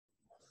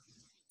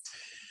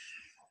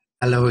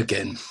Hello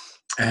again,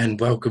 and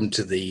welcome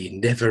to the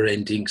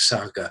never-ending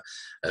saga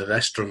of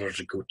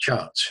astrological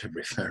charts,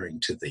 referring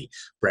to the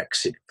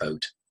Brexit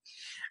vote.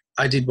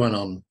 I did one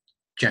on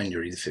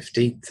January the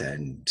 15th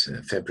and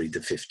February the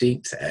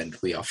 15th, and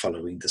we are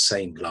following the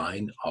same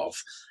line of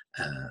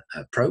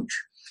approach,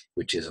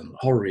 which is an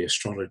horary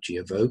astrology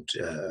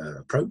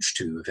approach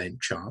to event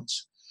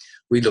charts.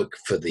 We look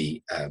for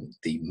the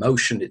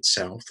motion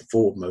itself. The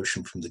forward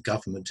motion from the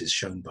government is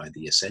shown by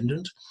the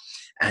ascendant,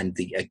 and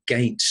the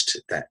against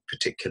that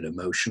particular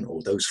motion,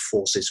 or those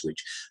forces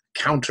which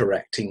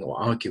counteracting or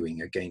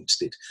arguing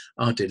against it,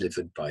 are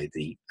delivered by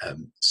the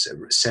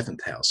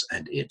seventh house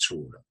and its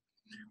ruler.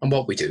 And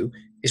what we do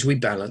is we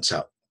balance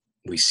up.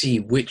 We see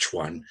which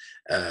one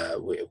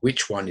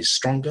is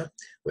stronger,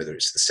 whether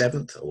it's the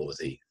seventh or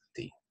the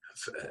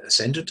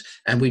ascendant,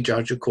 and we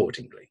judge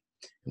accordingly.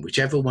 And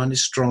whichever one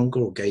is stronger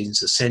or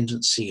gains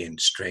ascendancy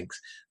and strength,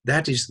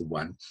 that is the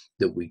one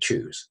that we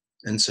choose.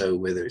 And so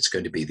whether it's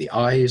going to be the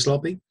eyes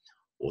lobby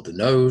or the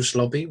nose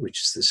lobby,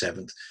 which is the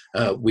seventh,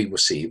 we will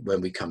see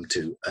when we come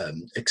to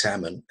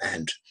examine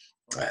and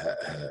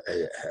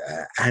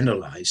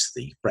analyze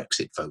the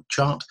Brexit vote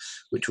chart,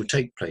 which will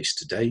take place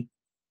today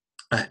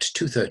at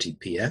 2:30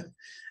 p.m.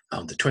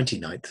 on the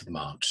 29th of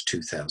March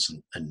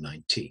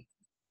 2019.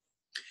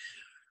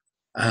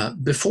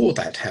 Before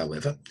that,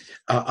 however,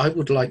 I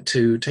would like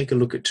to take a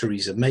look at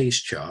Teresa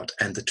May's chart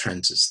and the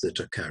transits that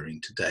are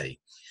occurring today,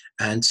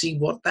 and see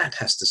what that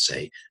has to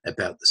say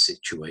about the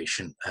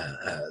situation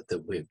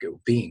that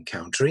we'll be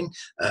encountering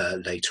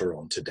later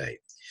on today.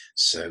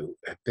 So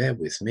bear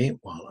with me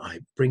while I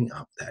bring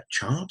up that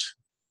chart.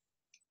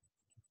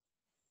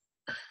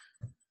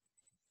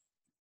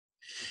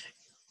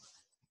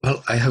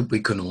 Well, I hope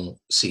we can all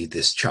see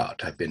this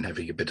chart. I've been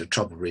having a bit of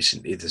trouble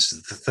recently. This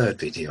is the third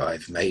video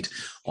I've made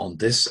on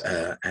this,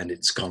 and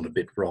it's gone a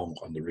bit wrong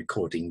on the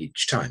recording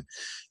each time.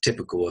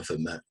 Typical of a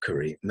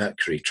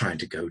Mercury trying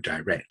to go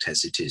direct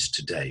as it is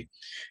today.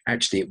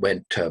 Actually, it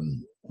went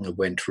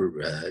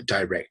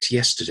direct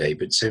yesterday,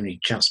 but it's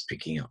only just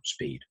picking up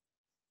speed.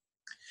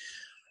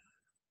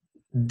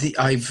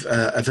 I've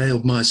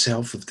availed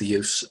myself of the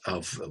use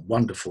of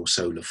wonderful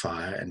solar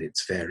fire and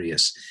its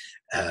various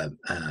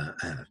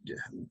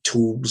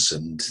tools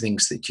and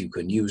things that you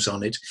can use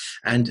on it,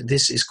 and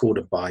this is called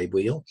a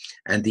bi-wheel,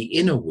 and the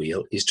inner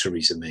wheel is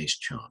Teresa May's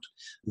chart.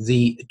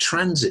 The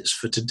transits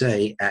for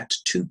today at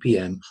 2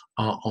 p.m.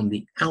 are on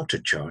the outer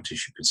chart.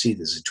 As you can see,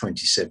 there's a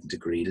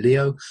 27-degree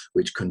Leo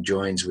which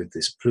conjoins with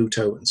this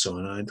Pluto and so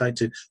on. I'd like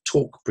to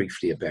talk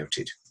briefly about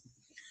it,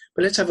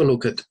 but let's have a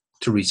look at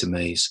Teresa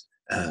May's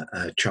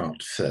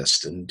chart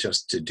first, and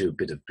just to do a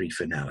bit of brief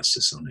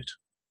analysis on it.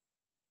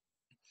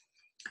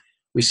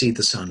 We see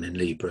the sun in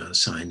Libra, a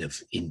sign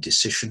of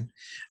indecision,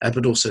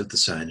 but also the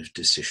sign of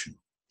decision.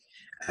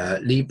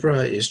 Libra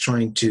is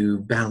trying to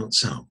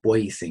balance up,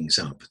 weigh things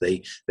up.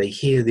 They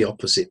hear the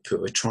opposite,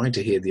 trying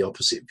to hear the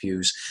opposite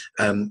views,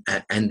 and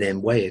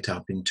then weigh it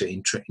up in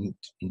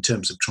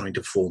terms of trying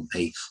to form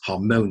a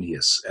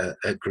harmonious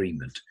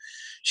agreement.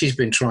 She's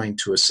been trying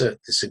to assert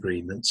this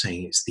agreement,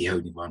 saying it's the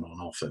only one on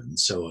offer and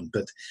so on.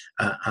 But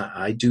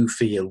I do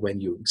feel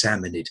when you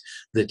examine it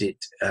that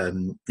it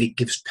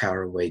gives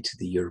power away to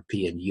the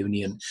European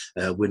Union.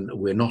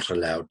 We're not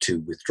allowed to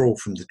withdraw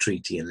from the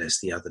treaty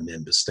unless the other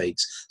member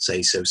states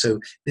say so.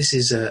 So this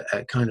is a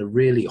kind of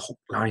really hook,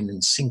 line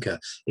and sinker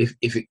if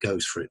it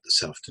goes for it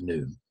this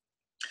afternoon.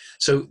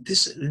 So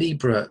this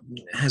Libra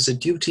has a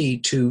duty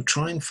to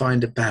try and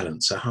find a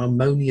balance, a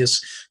harmonious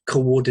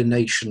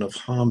coordination of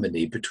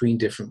harmony between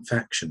different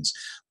factions.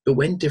 But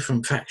when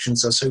different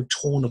factions are so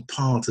torn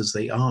apart as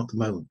they are at the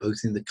moment, both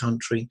in the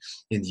country,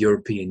 in the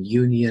European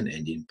Union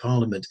and in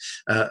Parliament,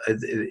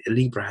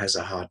 Libra has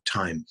a hard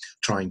time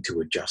trying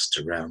to adjust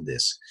around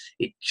this.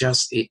 It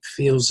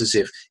feels as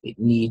if it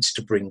needs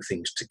to bring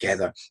things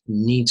together,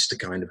 needs to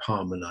kind of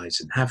harmonize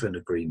and have an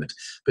agreement.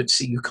 But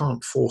see, you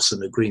can't force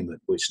an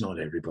agreement which not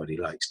everybody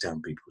likes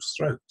down people's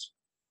throats.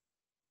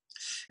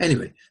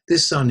 Anyway,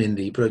 this sun in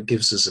Libra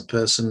gives us a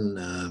person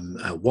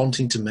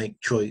wanting to make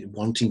choice,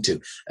 wanting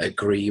to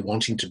agree,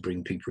 wanting to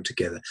bring people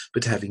together,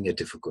 but having a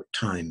difficult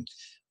time.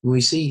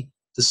 We see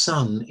the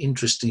sun,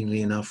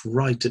 interestingly enough,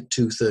 right at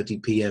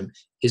 2:30 p.m.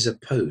 is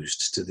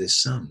opposed to this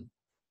sun.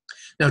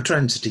 Now,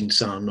 transiting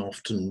sun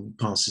often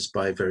passes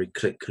by very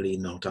quickly,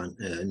 not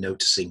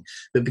noticing,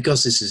 but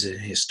because this is a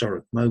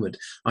historic moment,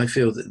 I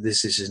feel that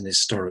this is an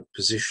historic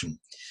position.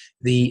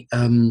 The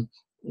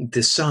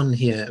sun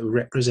here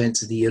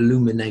represents the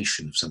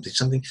illumination of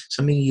something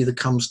either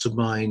comes to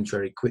mind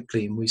very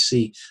quickly, and we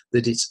see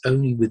that it's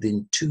only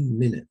within 2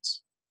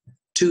 minutes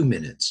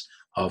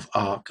of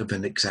arc of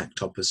an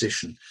exact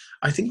opposition.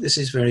 I think this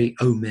is very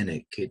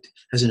omenic. It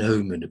has an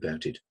omen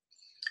about it,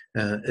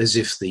 as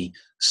if the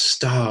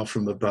star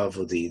from above,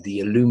 or the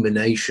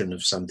illumination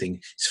of something,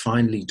 is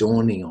finally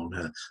dawning on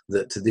her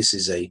that this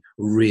is a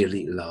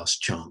really last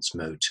chance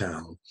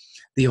motel.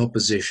 The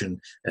opposition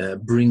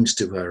brings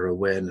to her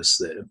awareness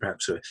that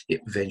perhaps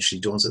it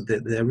eventually dawns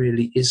that there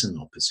really is an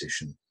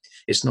opposition.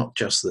 It's not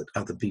just that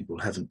other people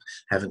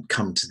haven't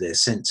come to their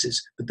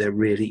senses, but there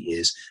really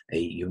is a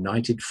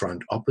united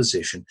front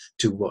opposition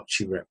to what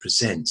she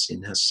represents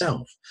in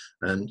herself.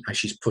 And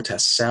she's put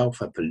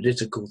herself, a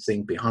political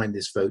thing, behind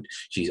this vote.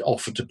 She's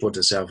offered to put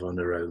herself on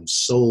her own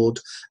sword.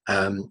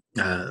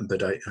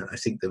 But I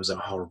think there was a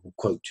horrible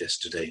quote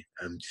yesterday.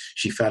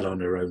 She fell on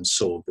her own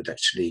sword, but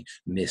actually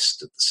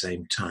missed at the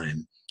same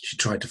time. She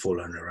tried to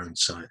fall on her own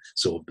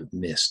sword, but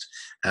missed.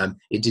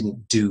 It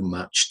didn't do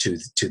much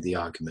to the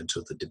argument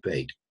or the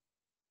debate.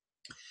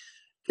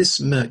 This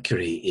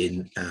Mercury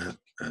in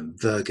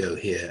Virgo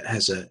here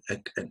has an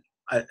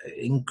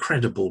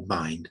incredible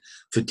mind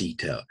for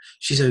detail.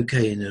 She's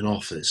okay in an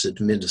office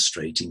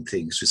administrating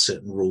things with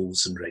certain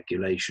rules and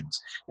regulations,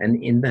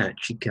 and in that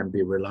she can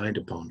be relied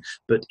upon,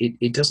 but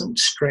it doesn't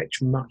stretch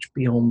much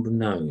beyond the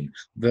known.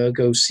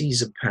 Virgo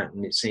sees a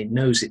pattern, it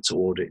knows its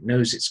order, it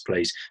knows its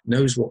place,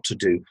 knows what to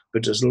do,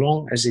 but as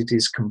long as it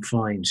is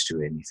confined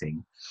to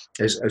anything,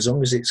 as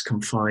long as it's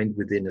confined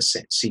within a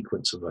set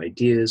sequence of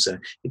ideas,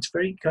 it's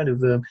very kind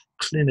of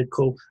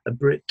clinical, a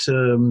bit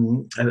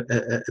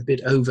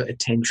over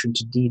attention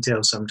to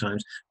detail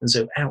sometimes, and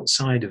so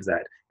outside of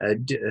that,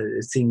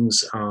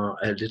 things are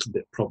a little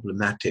bit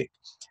problematic.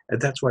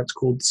 That's why it's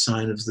called the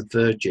sign of the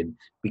Virgin,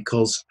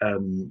 because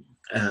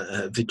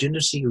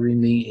virginity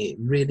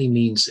really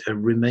means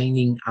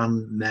remaining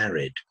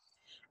unmarried.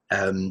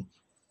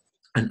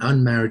 And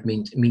unmarried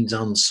means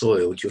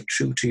unsoiled. You're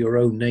true to your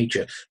own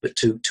nature, but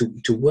to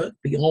work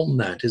beyond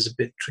that is a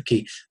bit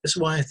tricky. That's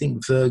why I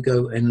think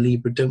Virgo and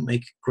Libra don't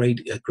make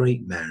a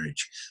great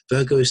marriage.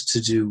 Virgo is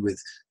to do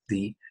with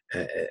the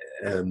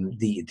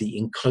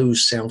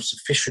enclosed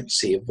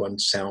self-sufficiency of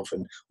oneself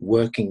and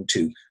working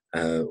to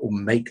or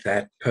make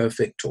that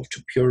perfect or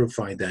to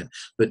purify that.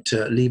 But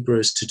Libra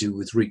is to do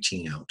with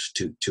reaching out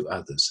to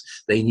others.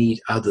 They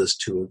need others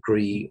to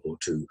agree or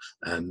to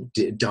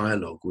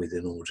dialogue with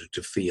in order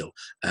to feel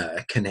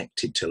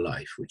connected to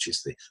life, which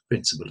is the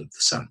principle of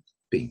the sun,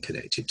 being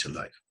connected to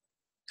life.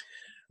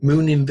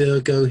 Moon in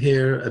Virgo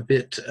here, a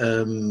bit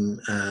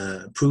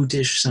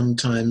prudish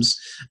sometimes,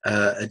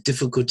 a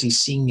difficulty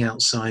seeing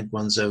outside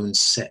one's own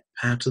set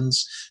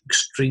patterns,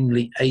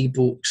 extremely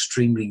able,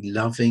 extremely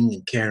loving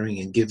and caring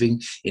and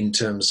giving in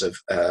terms of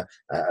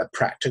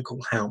practical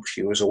help.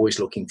 She was always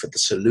looking for the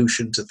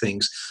solution to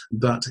things,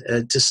 but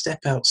to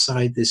step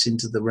outside this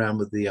into the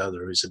realm of the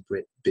other is a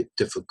bit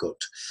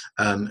difficult.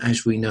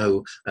 As we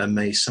know,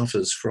 May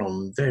suffers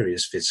from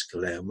various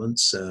physical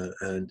ailments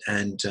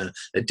and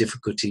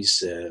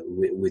difficulties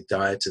with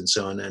diet and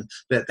so on, and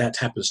that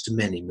happens to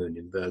many Moon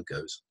in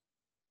Virgos.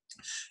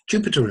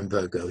 Jupiter in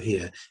Virgo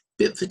here,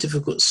 bit of a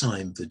difficult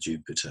sign for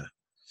Jupiter.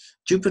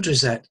 Jupiter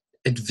is that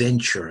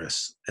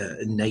adventurous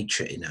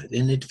nature in it,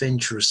 an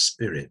adventurous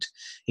spirit.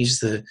 He's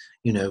the,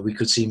 we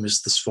could see him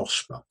as the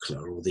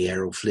swashbuckler or the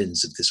Errol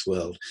Flynns of this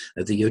world,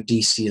 the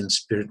Odyssean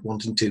spirit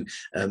wanting to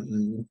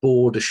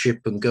board a ship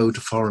and go to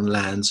foreign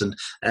lands. And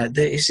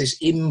there is this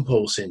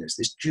impulse in us,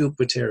 this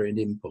Jupiterian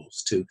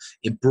impulse to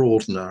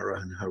broaden our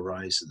own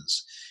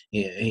horizons.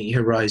 He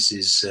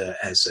arises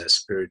as a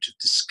spirit of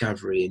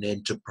discovery and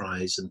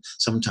enterprise, and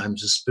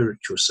sometimes a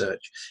spiritual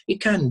search.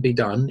 It can be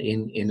done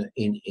in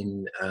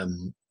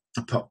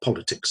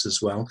politics as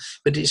well,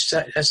 but it's,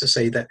 as I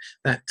say,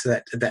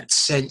 that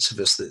sense of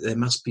us that there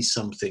must be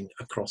something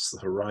across the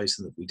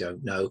horizon that we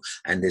don't know,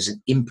 and there's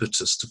an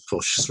impetus to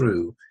push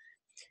through.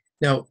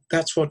 Now,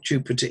 that's what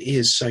Jupiter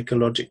is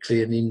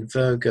psychologically, and in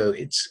Virgo,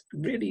 it's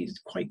really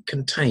quite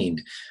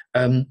contained.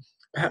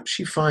 Perhaps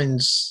she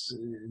finds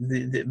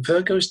the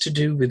Virgo is to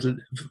do with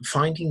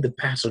finding the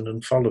pattern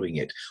and following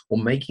it, or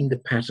making the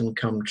pattern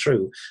come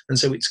true, and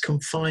so it's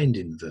confined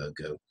in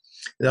Virgo.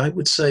 I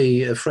would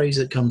say a phrase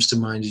that comes to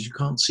mind is you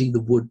can't see the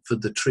wood for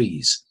the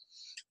trees.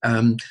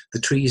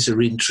 The trees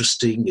are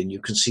interesting and you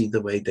can see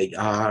the way they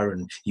are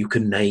and you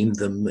can name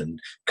them and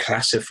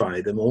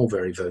classify them, all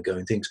very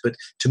Virgoan things. But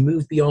to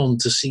move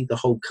beyond, to see the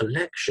whole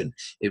collection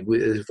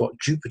of what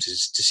Jupiter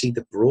is, to see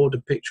the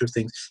broader picture of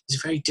things,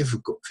 is very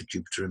difficult for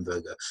Jupiter and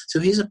Virgo. So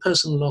here's a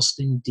person lost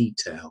in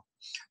detail.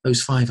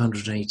 Those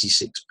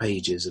 586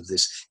 pages of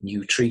this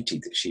new treaty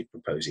that she's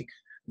proposing.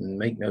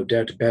 Make no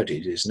doubt about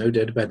it, there's no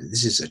doubt about it.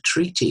 This is a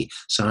treaty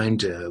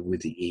signed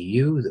with the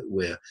EU that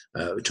we're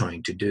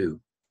trying to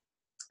do,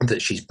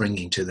 that she's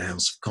bringing to the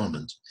House of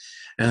Commons.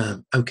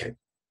 Okay,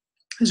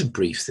 there's a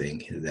brief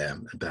thing there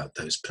about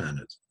those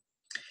planets.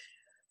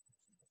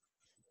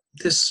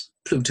 This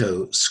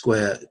Pluto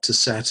square to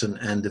Saturn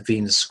and the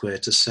Venus square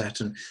to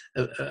Saturn,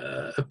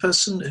 a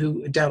person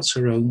who doubts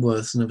her own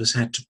worth and has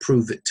had to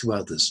prove it to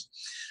others.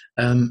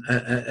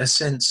 A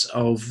sense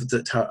of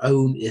that her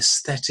own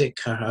aesthetic,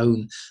 her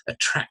own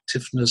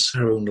attractiveness,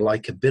 her own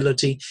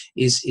likability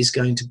is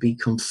going to be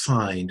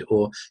confined,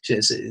 or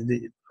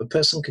a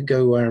person could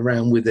go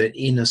around with an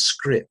inner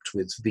script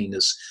with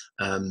Venus,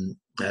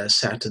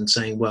 Saturn,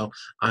 saying, "Well,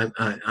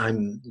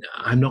 I'm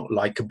not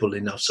likable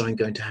enough, so I'm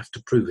going to have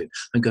to prove it.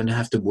 I'm going to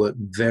have to work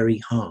very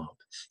hard."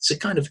 It's a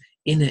kind of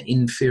inner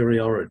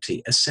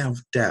inferiority, a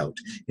self-doubt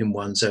in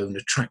one's own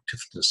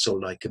attractiveness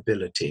or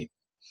likability.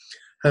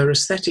 Her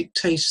aesthetic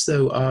tastes,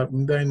 though, are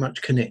very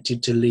much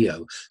connected to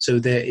Leo. So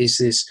there is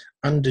this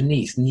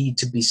underneath need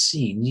to be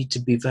seen, need to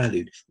be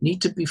valued,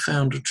 need to be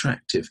found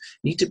attractive,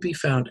 need to be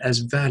found as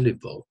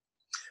valuable.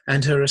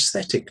 And her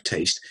aesthetic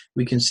taste,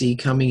 we can see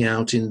coming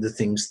out in the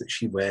things that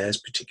she wears,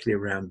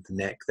 particularly around the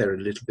neck. They're a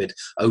little bit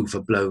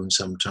overblown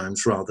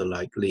sometimes, rather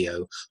like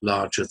Leo,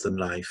 larger than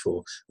life.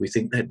 Or we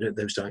think that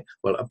those,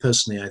 well,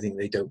 personally, I think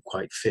they don't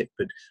quite fit,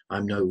 but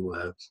I'm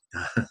no,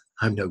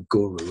 I'm no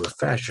guru of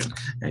fashion,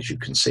 as you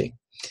can see.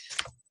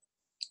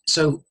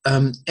 So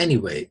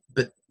anyway,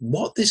 but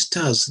what this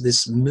does,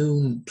 this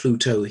moon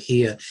Pluto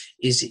here,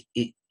 is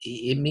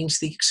it means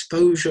the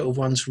exposure of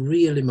one's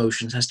real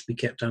emotions has to be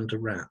kept under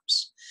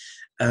wraps.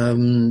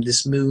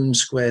 This moon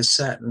squares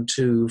Saturn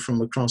too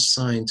from across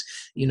signs,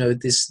 you know,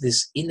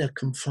 this inner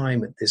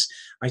confinement, this,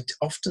 I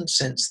often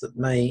sense that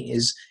May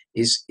is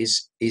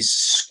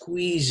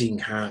squeezing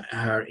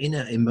her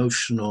inner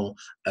emotional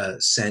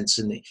sense,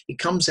 and it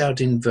comes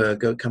out in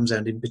Virgo, it comes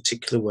out in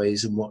particular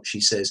ways in what she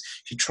says.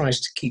 She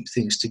tries to keep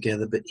things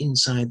together, but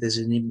inside there's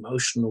an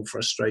emotional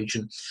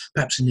frustration,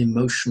 perhaps an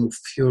emotional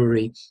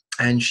fury,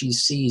 and she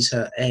sees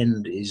her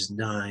end is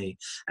nigh,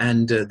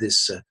 and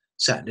this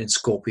Saturn in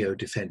Scorpio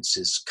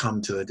defenses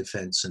come to her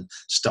defense and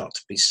start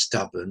to be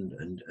stubborn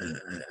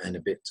and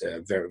a bit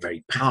very,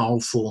 very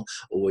powerful,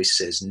 always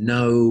says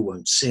no,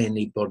 won't see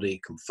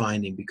anybody,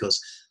 confining, because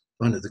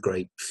one of the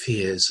great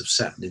fears of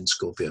Saturn in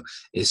Scorpio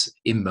is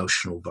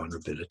emotional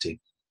vulnerability.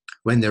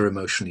 When they're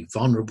emotionally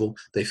vulnerable,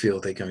 they feel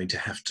they're going to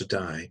have to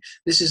die.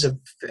 This is a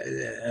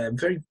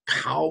very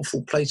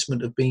powerful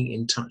placement of being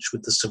in touch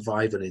with the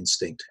survival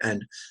instinct,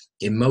 and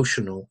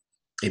emotional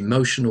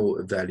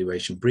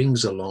evaluation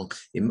brings along,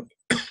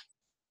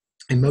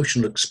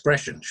 emotional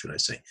expression, should I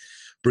say,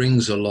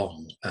 brings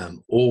along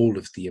all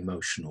of the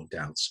emotional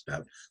doubts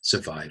about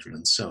survival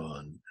and so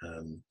on.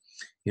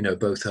 You know,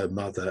 both her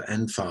mother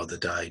and father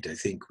died, I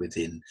think,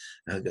 within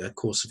a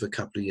course of a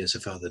couple of years. Her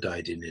father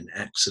died in an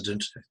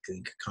accident, I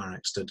think a car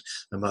accident.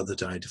 Her mother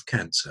died of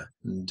cancer.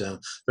 And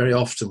very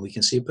often we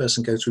can see a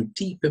person go through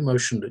deep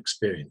emotional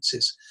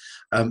experiences.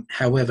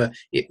 However,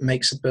 it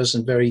makes a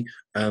person very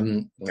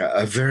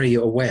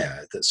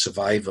aware that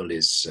survival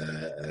is,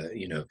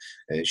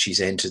 she's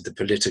entered the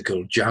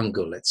political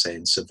jungle, let's say,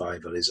 and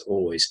survival is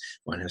always,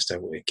 one has to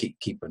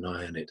keep an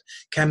eye on it.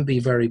 Can be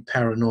very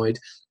paranoid,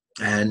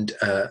 and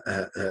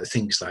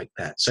things like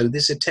that. So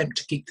this attempt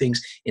to keep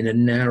things in a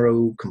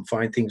narrow,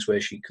 confined things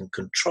where she can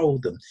control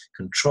them,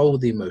 control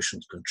the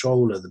emotions,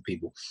 control other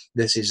people,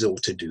 this is all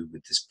to do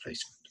with this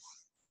placement.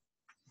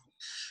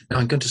 Now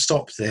I'm going to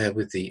stop there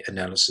with the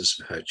analysis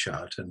of her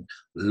chart and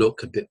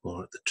look a bit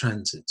more at the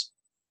transits.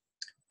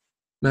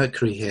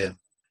 Mercury here,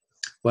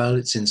 well,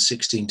 it's in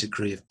 16th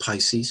degree of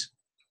Pisces.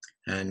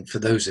 And for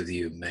those of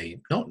you who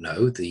may not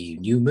know, the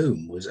new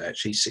moon was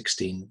actually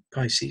 16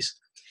 Pisces.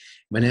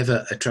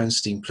 Whenever a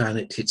transiting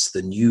planet hits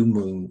the new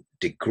moon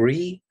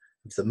degree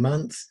of the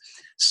month,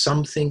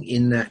 something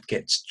in that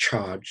gets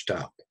charged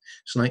up.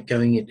 It's like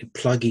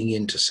plugging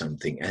into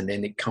something, and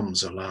then it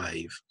comes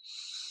alive.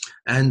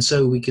 And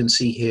so we can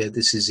see here,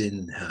 this is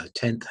in her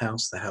 10th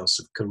house, the house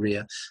of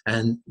career.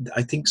 And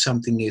I think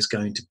something is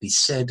going to be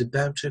said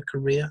about her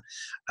career.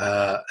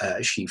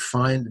 She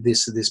finds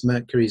this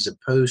Mercury is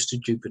opposed to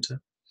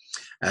Jupiter.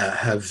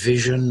 Her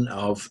vision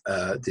of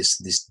this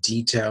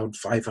detailed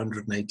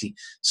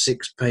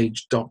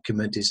 586-page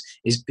document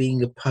is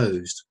being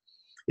opposed.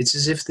 It's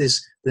as if the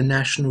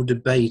national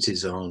debate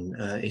is on.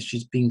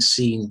 She's being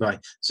seen by,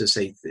 so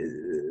say,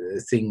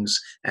 things,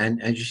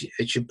 and she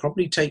should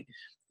probably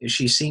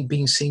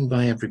being seen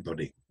by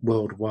everybody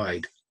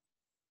worldwide.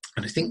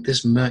 And I think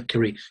this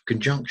Mercury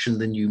conjunction,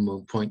 the new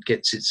moon point,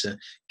 gives it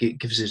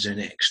an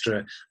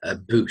extra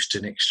boost,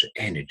 an extra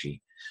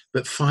energy.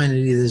 But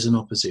finally, there's an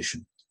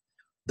opposition.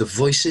 The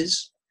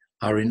voices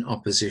are in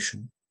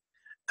opposition.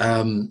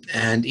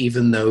 And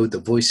even though the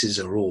voices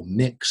are all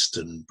mixed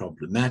and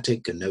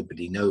problematic and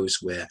nobody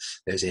knows where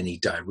there's any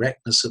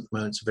directness at the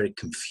moment, it's a very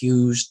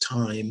confused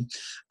time.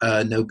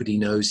 Nobody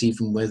knows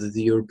even whether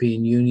the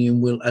European Union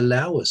will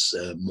allow us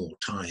more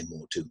time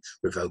or to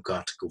revoke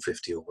Article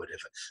 50 or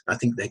whatever. I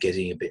think they're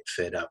getting a bit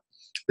fed up.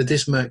 But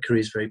this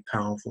Mercury is very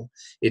powerful.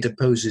 It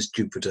opposes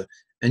Jupiter,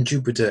 and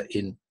Jupiter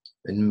in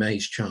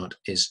May's chart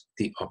is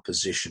the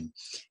opposition,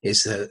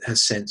 is her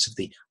sense of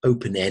the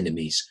open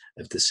enemies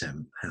of the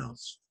 7th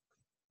house.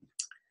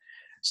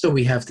 So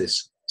we have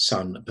this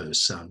Sun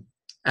opposed Sun,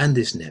 and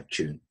this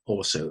Neptune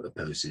also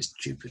opposes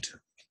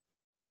Jupiter.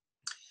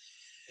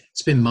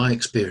 It's been my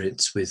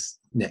experience with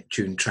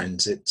Neptune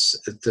transits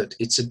that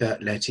it's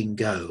about letting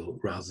go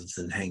rather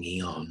than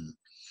hanging on.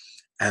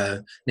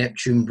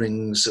 Neptune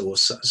brings or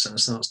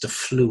starts to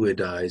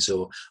fluidize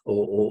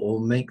or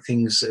make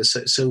things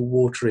so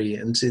watery,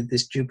 and so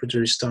this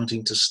Jupiter is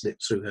starting to slip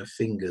through her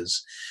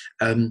fingers.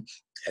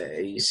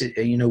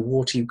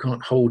 Water, you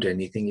can't hold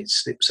anything; it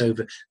slips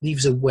over,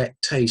 leaves a wet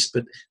taste,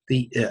 but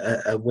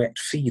a wet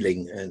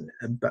feeling.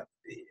 But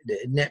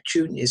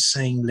Neptune is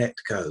saying, "Let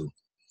go."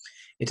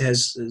 It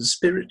has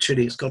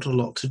spiritually, it's got a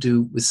lot to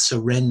do with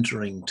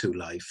surrendering to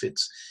life.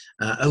 It's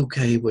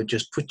okay, well,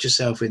 just put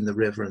yourself in the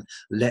river and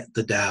let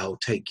the Tao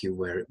take you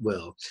where it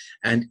will.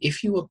 And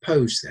if you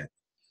oppose that,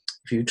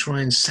 if you try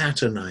and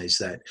saturnize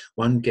that,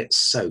 one gets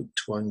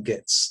soaked, one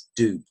gets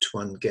duped,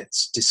 one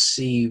gets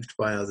deceived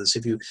by others.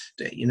 If you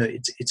know,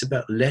 it's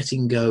about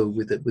letting go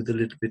with a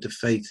little bit of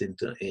faith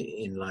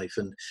in life.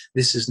 And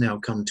this has now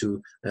come to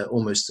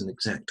almost an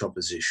exact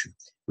opposition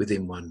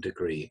within 1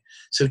 degree.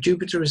 So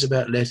Jupiter is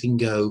about letting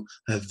go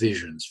of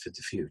visions for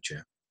the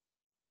future.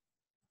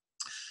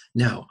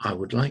 Now, I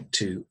would like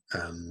to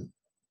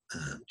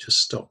just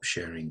stop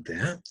sharing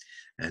there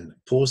and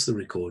pause the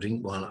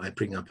recording while I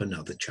bring up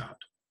another chart.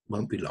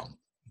 Won't be long.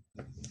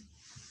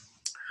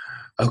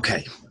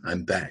 Okay,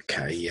 I'm back.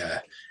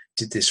 I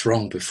did this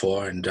wrong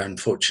before, and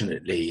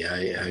unfortunately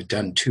I've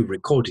done 2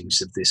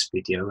 recordings of this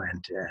video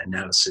and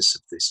analysis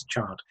of this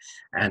chart,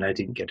 and I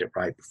didn't get it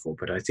right before,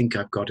 but I think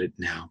I've got it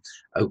now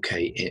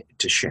okay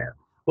to share.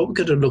 What we're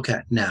going to look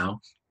at now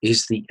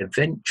is the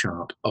event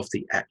chart of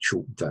the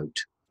actual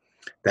vote.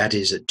 That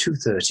is at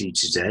 2:30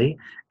 today,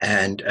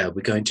 and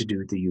we're going to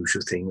do the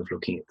usual thing of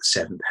looking at the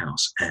 7th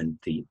house and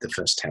the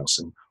 1st house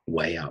and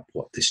weigh up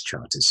what this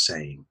chart is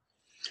saying.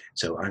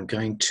 So I'm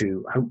going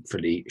to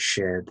hopefully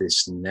share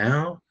this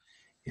now,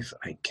 if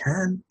I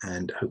can,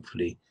 and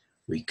hopefully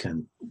we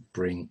can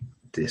bring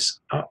this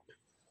up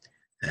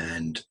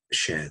and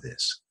share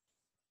this.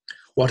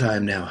 What I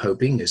am now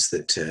hoping is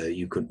that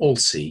you can all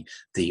see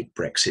the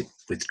Brexit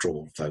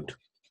withdrawal vote.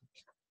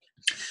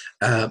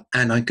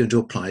 And I'm going to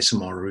apply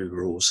some orrery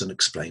rules and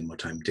explain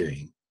what I'm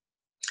doing.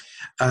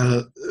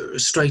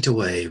 Straight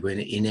away, when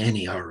in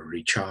any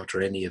orrery chart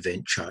or any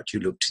event chart, you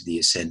look to the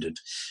ascendant,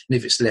 and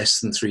if it's less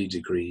than 3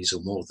 degrees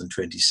or more than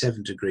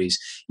 27 degrees,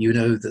 you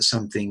know that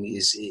something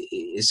is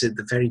at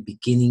the very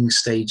beginning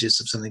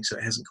stages of something, so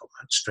it hasn't got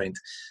much strength.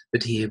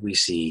 But here we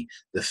see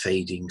the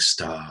fading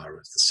star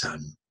of the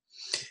sun.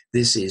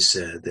 This is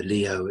the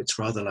Leo. It's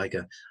rather like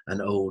an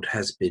old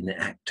has-been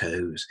actor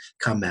who's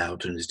come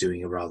out and is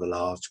doing a rather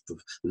last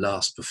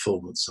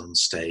performance on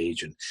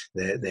stage, and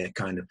they're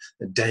kind of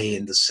a day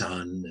in the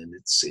sun, and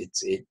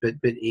but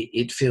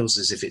it feels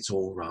as if it's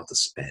all rather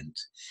spent.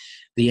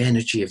 The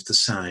energy of the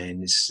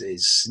sign is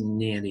in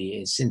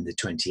the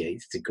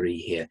 28th degree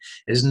here.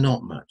 There's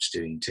not much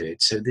doing to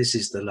it. So this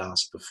is the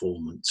last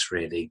performance,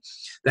 really.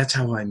 That's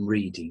how I'm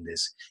reading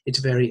this. It's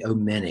very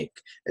omenic.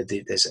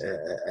 There's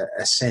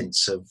a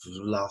sense of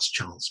last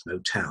chance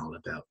motel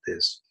about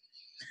this.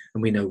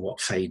 And we know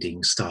what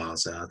fading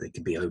stars are. They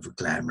can be over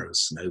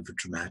glamorous and over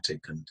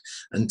dramatic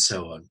and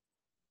so on.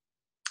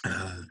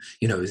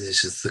 You know,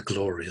 this is the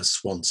glorious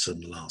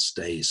Swanson last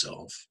days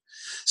of.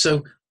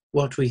 So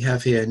what we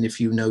have here, and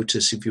if you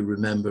notice, if you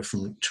remember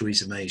from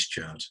Teresa May's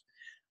chart,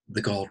 the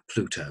god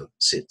Pluto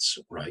sits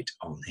right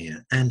on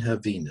here, and her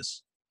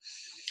Venus.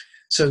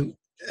 So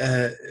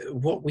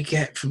what we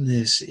get from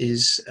this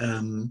is,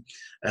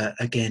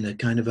 again, a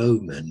kind of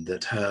omen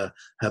that her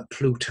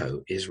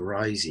Pluto is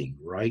rising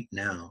right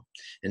now.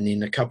 And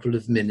in a couple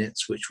of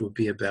minutes, which will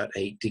be about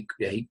 2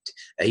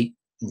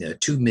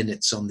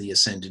 minutes on the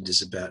ascendant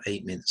is about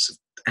 8 minutes of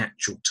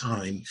actual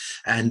time,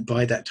 and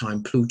by that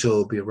time Pluto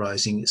will be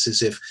rising. It's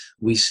as if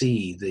we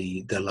see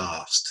the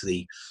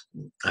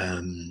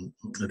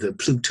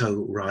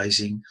Pluto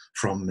rising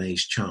from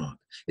May's chart.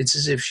 It's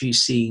as if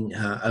she's seeing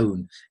her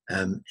own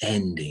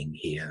ending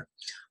here.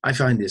 I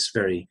find this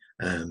very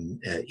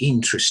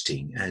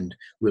interesting, and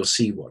we'll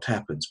see what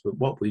happens. But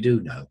what we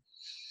do know,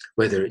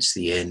 whether it's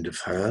the end of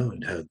her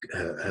and her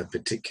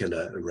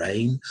particular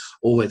reign,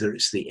 or whether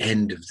it's the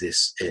end of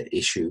this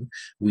issue,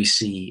 we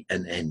see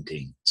an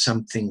ending.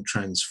 Something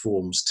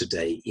transforms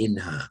today in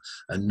her,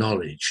 a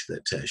knowledge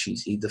that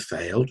she's either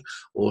failed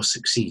or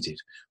succeeded.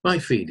 My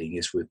feeling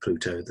is with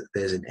Pluto that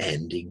there's an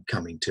ending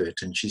coming to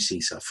it, and she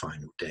sees her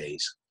final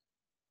days.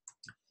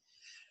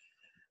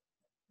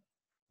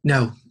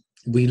 Now,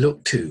 we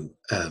look to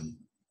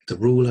the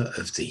ruler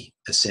of the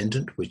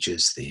ascendant, which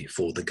is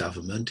for the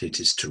government. It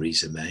is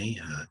Teresa May.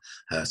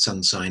 Her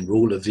sun sign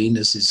ruler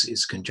Venus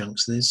is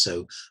conjunct this,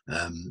 so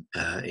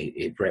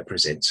it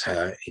represents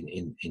her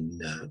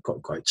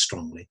quite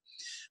strongly.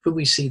 But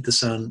we see the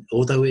sun,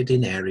 although it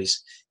in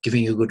Aries,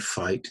 giving a good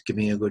fight,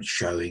 giving a good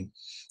showing,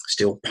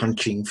 still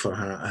punching for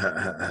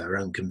her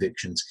own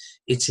convictions.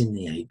 It's in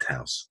the 8th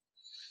house,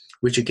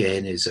 which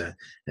again is a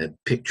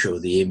picture or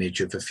the image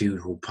of a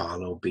funeral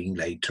parlor being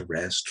laid to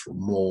rest, or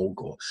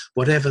morgue, or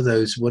whatever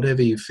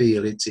you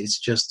feel.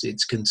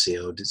 It's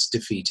concealed, it's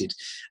defeated.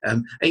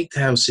 8th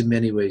house in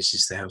many ways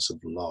is the house of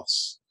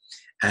loss,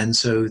 and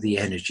so the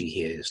energy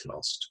here is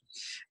lost.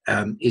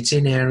 It's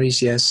in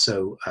Aries, yes,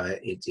 so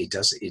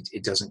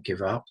it doesn't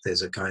give up.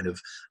 There's a kind of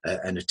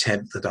an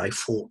attempt that I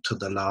fought to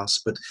the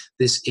last, but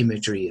this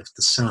imagery of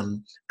the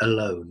sun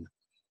alone,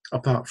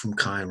 apart from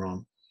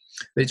Chiron,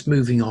 it's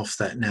moving off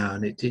that now,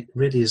 and it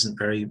really isn't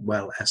very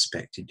well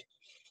aspected.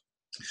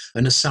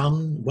 And a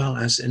sun,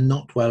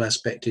 not well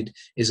aspected,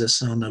 is a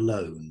sun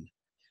alone.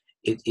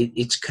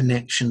 its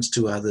connections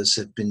to others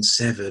have been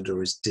severed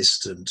or is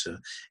distant.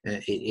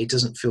 It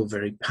doesn't feel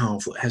very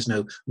powerful. It has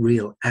no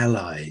real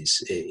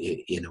allies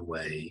in a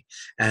way.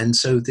 And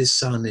so this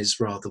sun is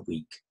rather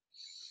weak.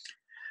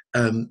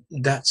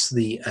 That's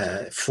the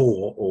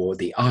for, or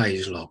the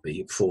ayes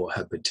lobby for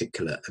her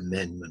particular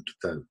amendment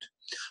vote.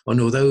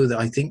 And although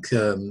I think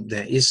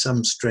there is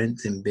some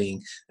strength in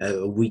being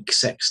a weak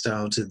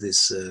sextile to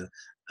this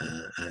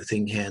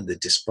thing here, and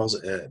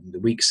the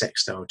weak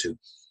sextile to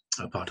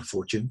a part of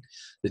fortune,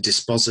 the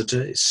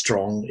dispositor is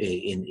strong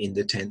in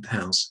the 10th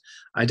house.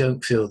 I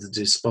don't feel the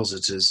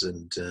dispositors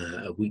and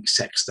a weak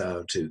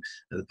sextile to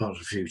the part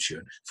of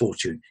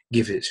fortune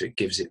gives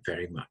it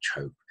very much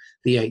hope.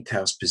 The 8th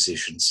house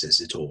position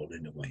says it all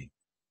in a way.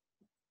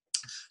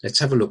 Let's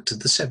have a look to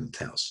the 7th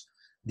house,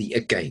 the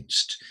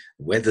against,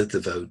 whether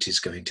the vote is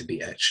going to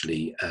be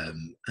actually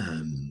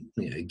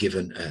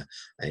given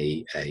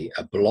a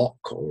block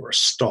or a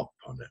stop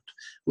on it.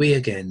 We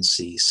again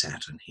see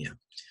Saturn here.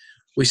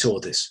 We saw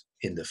this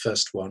in the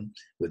first one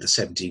with the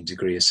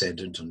 17-degree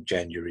ascendant on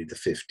January the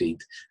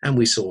 15th, and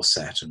we saw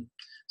Saturn.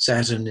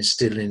 Saturn is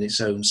still in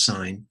its own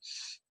sign,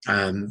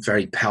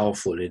 very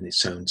powerful in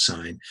its own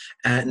sign.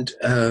 And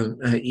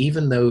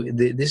even though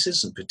this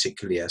isn't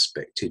particularly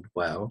aspected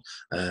well,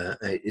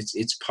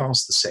 it's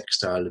past the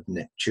sextile of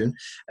Neptune,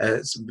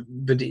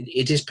 but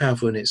it is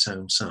powerful in its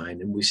own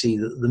sign. And we see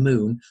that the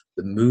moon,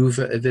 the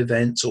mover of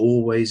events,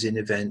 always in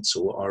events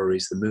or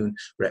orreries, the moon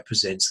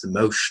represents the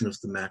motion of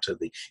the matter.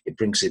 It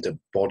brings it a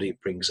body,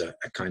 it brings a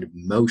kind of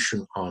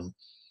motion on.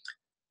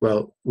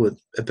 Well, with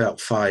about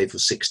 5 or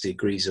 6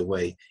 degrees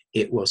away,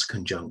 it was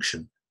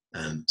conjunction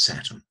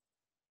Saturn.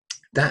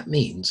 That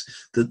means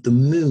that the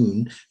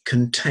moon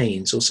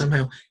contains or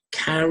somehow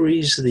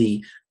carries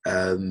the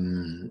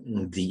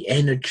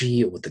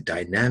energy or the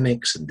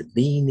dynamics and the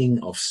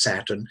meaning of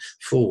Saturn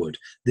forward.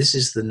 This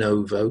is the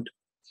no vote.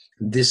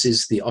 This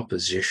is the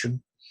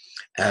opposition.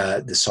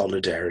 The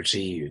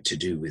solidarity to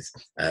do with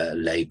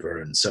Labour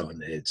and so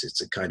on.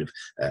 It's a kind of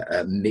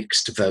a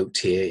mixed vote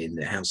here in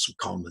the House of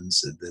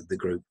Commons, the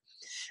group.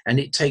 And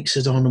it takes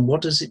it on. And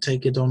what does it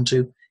take it on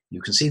to?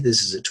 You can see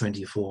this is at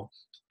 24.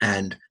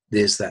 And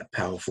there's that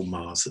powerful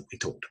Mars that we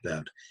talked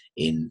about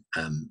in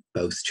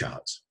both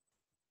charts,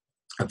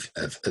 of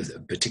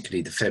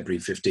particularly the February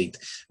 15th,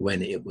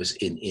 when it was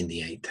in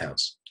the 8th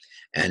house.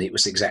 And it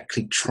was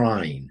exactly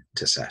trine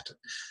to Saturn.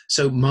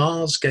 So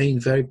Mars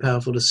gained very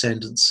powerful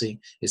ascendancy.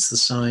 It's the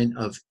sign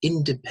of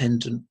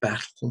independent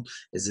battle,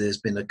 as there's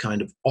been a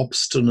kind of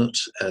obstinate,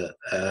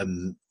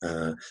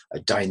 a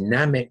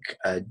dynamic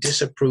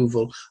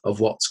disapproval of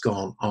what's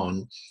gone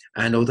on.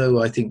 And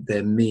although I think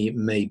there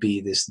may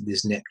be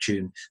this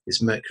Neptune,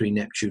 this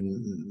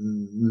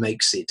Mercury-Neptune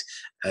makes it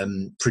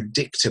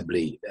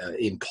predictably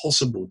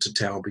impossible to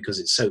tell because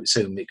it's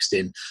so mixed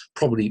in,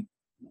 probably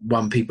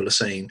lots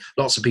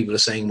of people are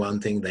saying one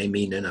thing, they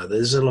mean another.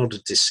 There's a lot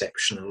of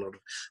deception, a lot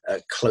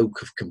of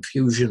cloak of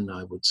confusion,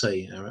 I would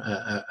say,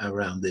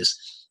 around this.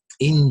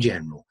 In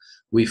general,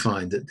 we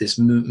find that this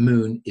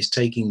moon is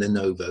taking the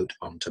no vote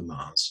onto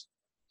Mars.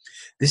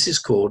 This is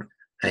called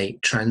a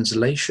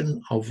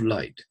translation of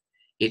light.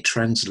 It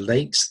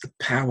translates the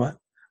power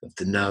of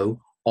the no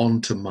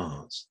onto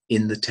Mars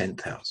in the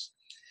 10th house.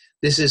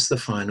 This is the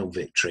final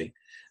victory.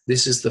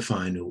 This is the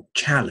final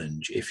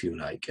challenge, if you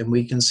like, and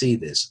we can see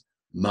this.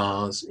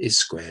 Mars is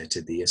square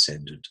to the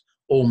ascendant,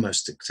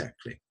 almost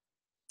exactly.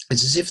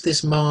 It's as if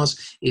this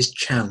Mars is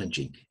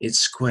challenging, it's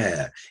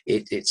square,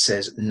 it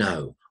says,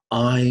 no,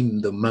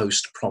 I'm the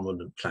most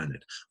prominent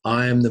planet,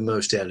 I am the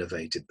most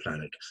elevated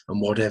planet,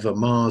 and whatever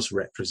Mars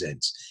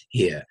represents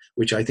here,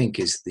 which I think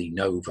is the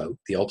no vote,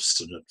 the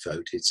obstinate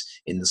vote, it's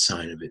in the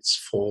sign of its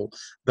fall,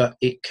 but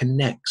it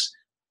connects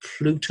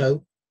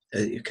Pluto,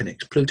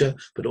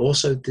 but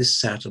also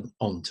this Saturn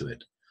onto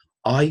it.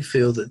 I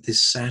feel that this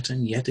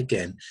Saturn, yet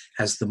again,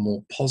 has the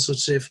more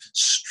positive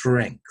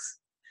strength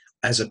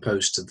as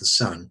opposed to the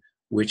Sun,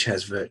 which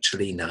has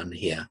virtually none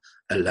here,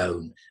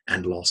 alone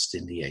and lost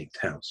in the 8th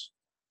house.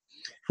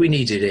 If we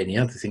needed any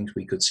other things,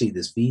 we could see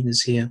this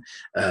Venus here,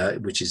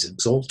 which is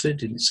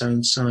exalted in its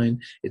own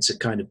sign. It's a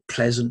kind of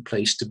pleasant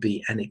place to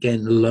be, and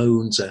again,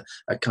 loans a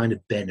kind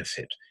of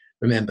benefit.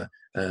 Remember,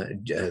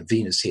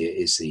 Venus here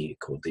is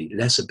called the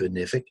lesser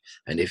benefic,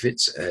 and if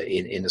it's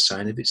in a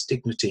sign of its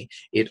dignity,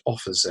 it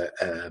offers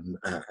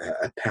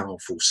a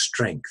powerful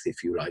strength,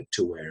 if you like,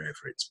 to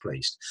wherever it's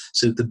placed.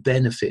 So the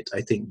benefit,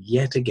 I think,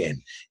 yet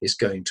again, is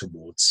going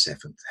towards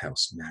 7th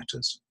house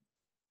matters.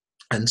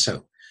 And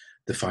so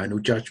the final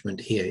judgment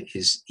here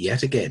is,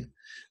 yet again,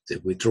 the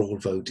withdrawal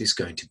vote is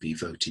going to be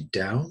voted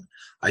down.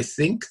 I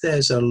think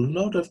there's a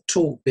lot of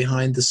talk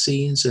behind the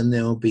scenes, and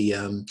there'll be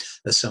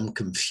some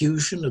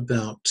confusion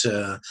about,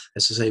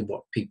 as I say,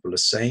 what people are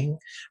saying.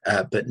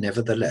 But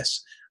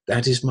nevertheless,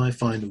 that is my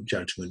final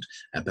judgment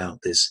about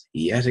this,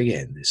 yet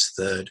again, this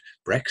third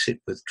Brexit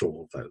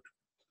withdrawal vote.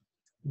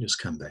 Just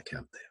come back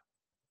out there.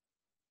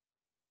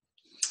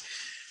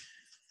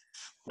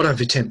 What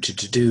I've attempted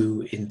to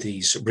do in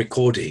these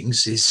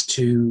recordings is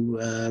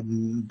to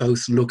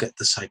both look at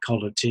the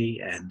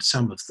psychology and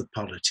some of the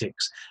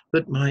politics,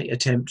 but my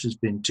attempt has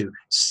been to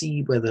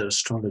see whether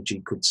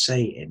astrology could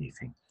say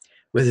anything,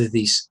 whether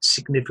these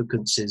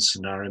significances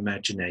in our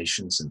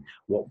imaginations and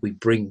what we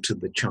bring to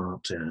the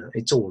chart,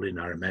 it's all in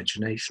our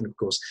imagination, of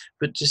course,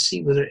 but to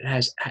see whether it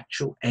has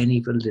actual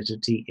any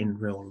validity in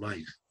real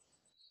life.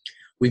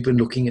 We've been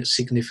looking at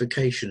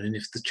signification, and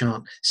if the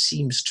chart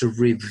seems to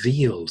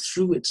reveal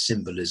through its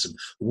symbolism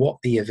what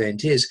the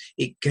event is,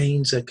 it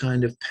gains a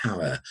kind of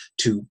power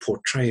to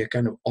portray a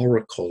kind of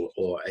oracle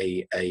or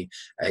a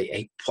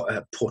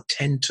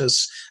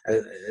portentous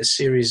a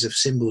series of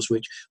symbols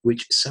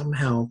which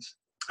somehow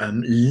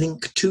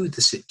link to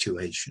the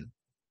situation.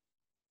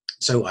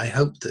 So I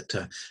hope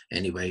that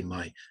anyway,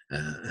 my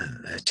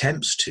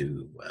attempts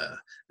to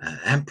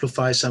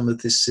amplify some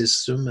of this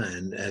system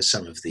and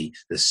some of the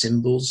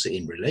symbols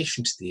in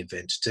relation to the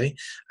event today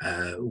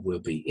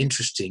will be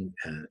interesting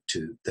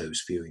to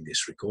those viewing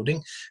this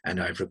recording. And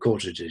I've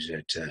recorded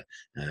it at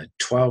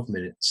 12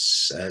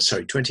 minutes,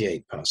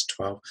 28 past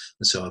 12.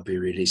 And so I'll be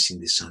releasing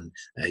this on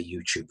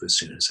YouTube as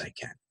soon as I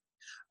can.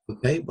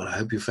 Okay, well, I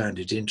hope you found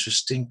it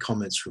interesting.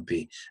 Comments would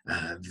be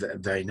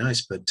very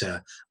nice, but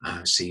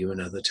I'll see you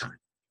another time.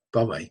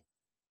 Bye-bye.